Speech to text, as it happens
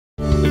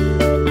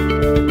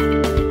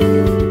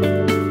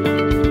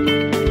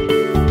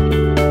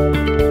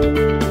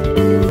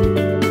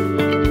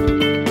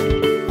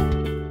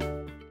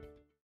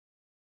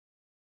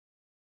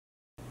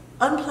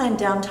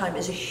downtime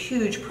is a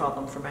huge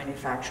problem for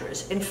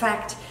manufacturers. In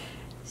fact,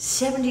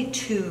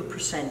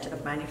 72%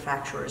 of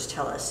manufacturers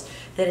tell us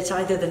that it's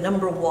either the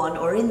 #1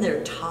 or in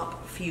their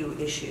top few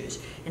issues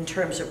in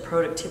terms of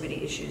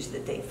productivity issues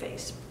that they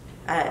face.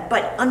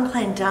 But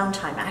unplanned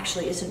downtime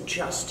actually isn't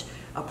just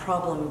a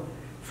problem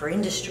for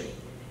industry.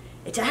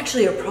 It's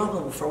actually a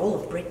problem for all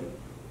of Britain.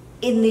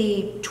 In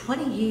the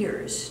 20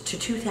 years to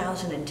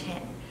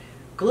 2010,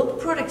 global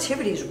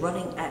productivity is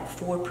running at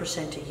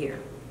 4% a year.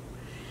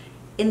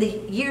 In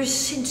the years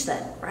since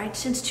then, right,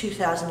 since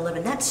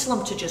 2011, that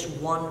slumped to just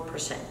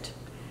 1%.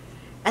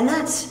 And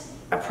that's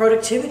a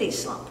productivity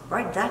slump,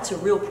 right? That's a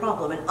real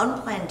problem, and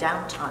unplanned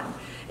downtime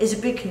is a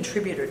big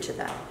contributor to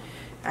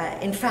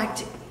that. In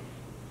fact,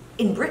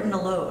 in Britain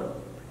alone,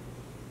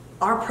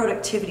 our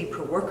productivity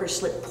per worker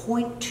slipped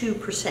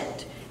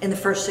 0.2% in the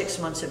first 6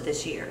 months of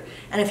this year.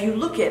 And if you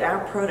look at our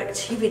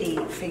productivity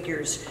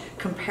figures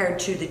compared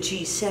to the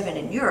G7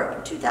 in Europe,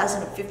 in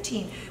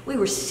 2015, we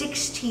were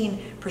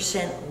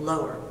 16%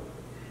 lower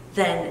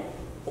than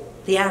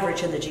the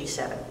average in the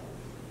G7.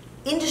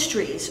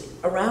 Industries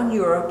around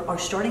Europe are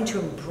starting to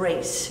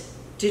embrace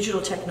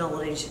digital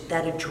technologies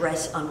that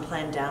address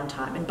unplanned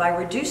downtime. And by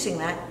reducing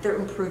that, they're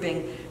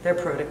improving their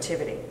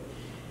productivity.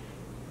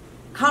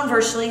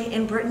 Conversely,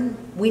 in Britain,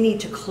 we need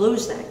to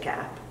close that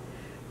gap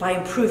by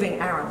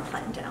improving our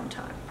unplanned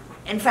downtime.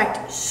 In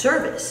fact,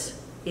 service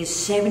is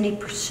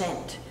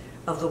 70%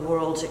 of the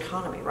world's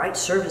economy, right?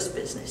 Service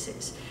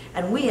businesses.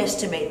 And we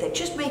estimate that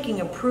just making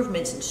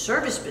improvements in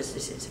service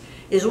businesses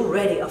is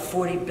already a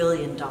 $40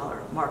 billion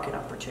market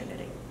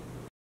opportunity.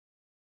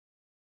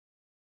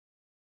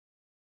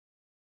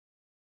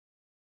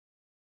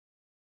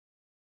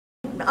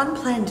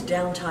 Unplanned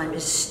downtime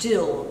is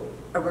still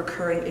a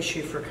recurring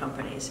issue for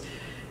companies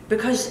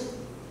because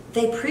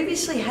they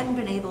previously hadn't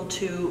been able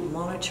to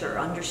monitor,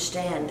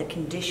 understand the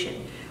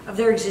condition of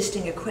their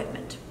existing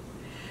equipment.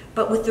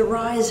 But with the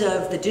rise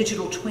of the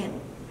digital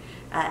twin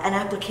and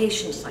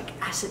applications like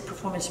asset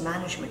performance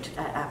management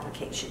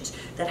applications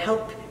that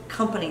help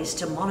companies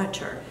to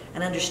monitor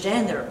and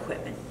understand their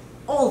equipment,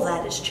 all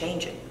that is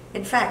changing.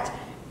 In fact,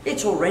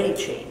 it's already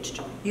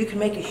changed. You can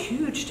make a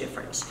huge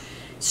difference.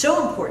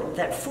 So important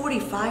that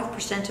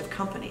 45% of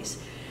companies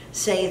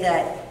say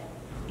that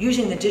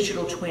using the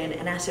digital twin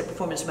and asset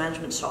performance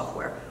management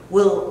software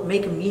will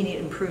make immediate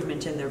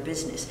improvement in their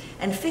business.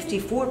 And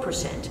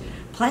 54%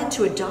 plan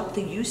to adopt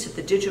the use of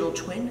the digital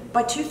twin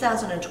by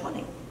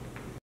 2020.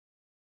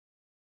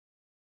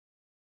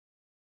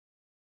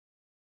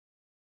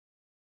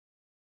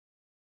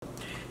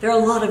 There are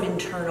a lot of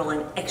internal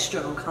and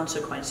external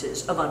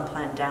consequences of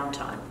unplanned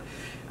downtime.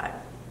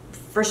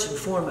 First and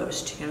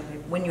foremost,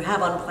 when you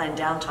have unplanned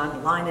downtime, the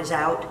line is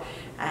out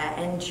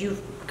and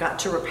you've got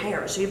to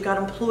repair. So you've got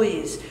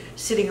employees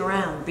sitting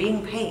around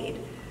being paid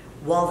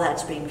while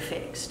that's being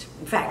fixed.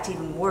 In fact,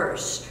 even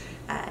worse,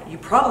 you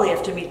probably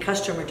have to meet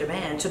customer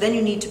demand. So then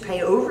you need to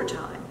pay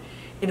overtime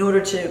in order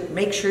to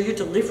make sure you're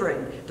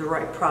delivering the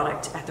right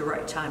product at the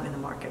right time in the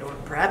market, or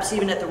perhaps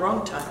even at the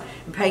wrong time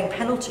and paying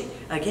penalty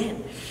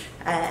again.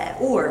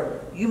 Or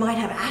you might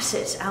have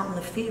assets out in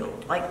the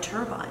field like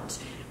turbines,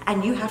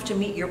 and you have to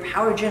meet your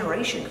power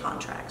generation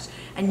contracts,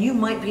 and you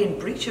might be in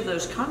breach of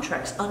those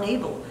contracts,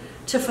 unable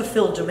to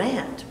fulfill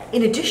demand.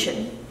 In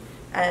addition,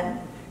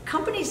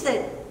 companies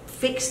that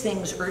fix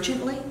things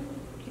urgently,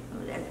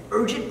 an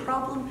urgent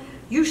problem,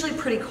 usually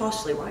pretty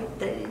costly, right?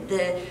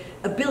 The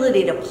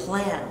ability to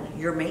plan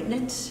your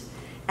maintenance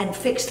and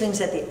fix things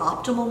at the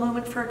optimal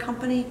moment for a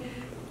company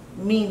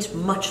means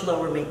much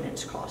lower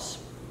maintenance costs.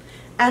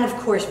 And of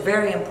course,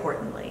 very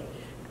importantly,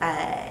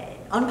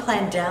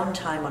 unplanned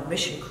downtime on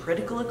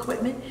mission-critical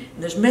equipment,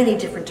 and there's many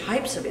different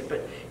types of it,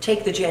 but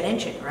take the jet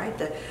engine, right?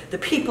 The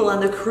people on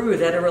the crew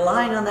that are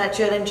relying on that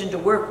jet engine to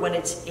work when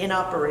it's in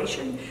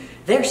operation,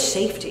 their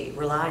safety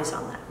relies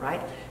on that,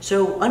 right?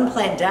 So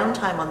unplanned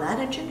downtime on that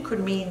engine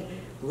could mean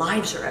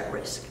lives are at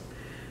risk.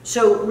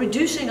 So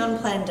reducing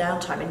unplanned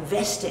downtime,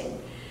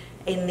 investing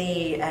in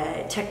the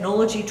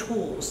technology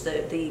tools,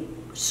 the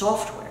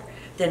software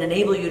that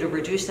enable you to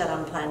reduce that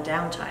unplanned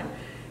downtime,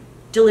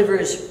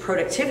 delivers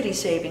productivity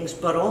savings,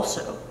 but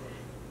also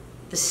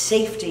the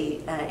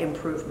safety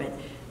improvement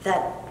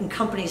that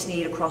companies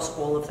need across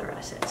all of their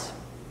assets.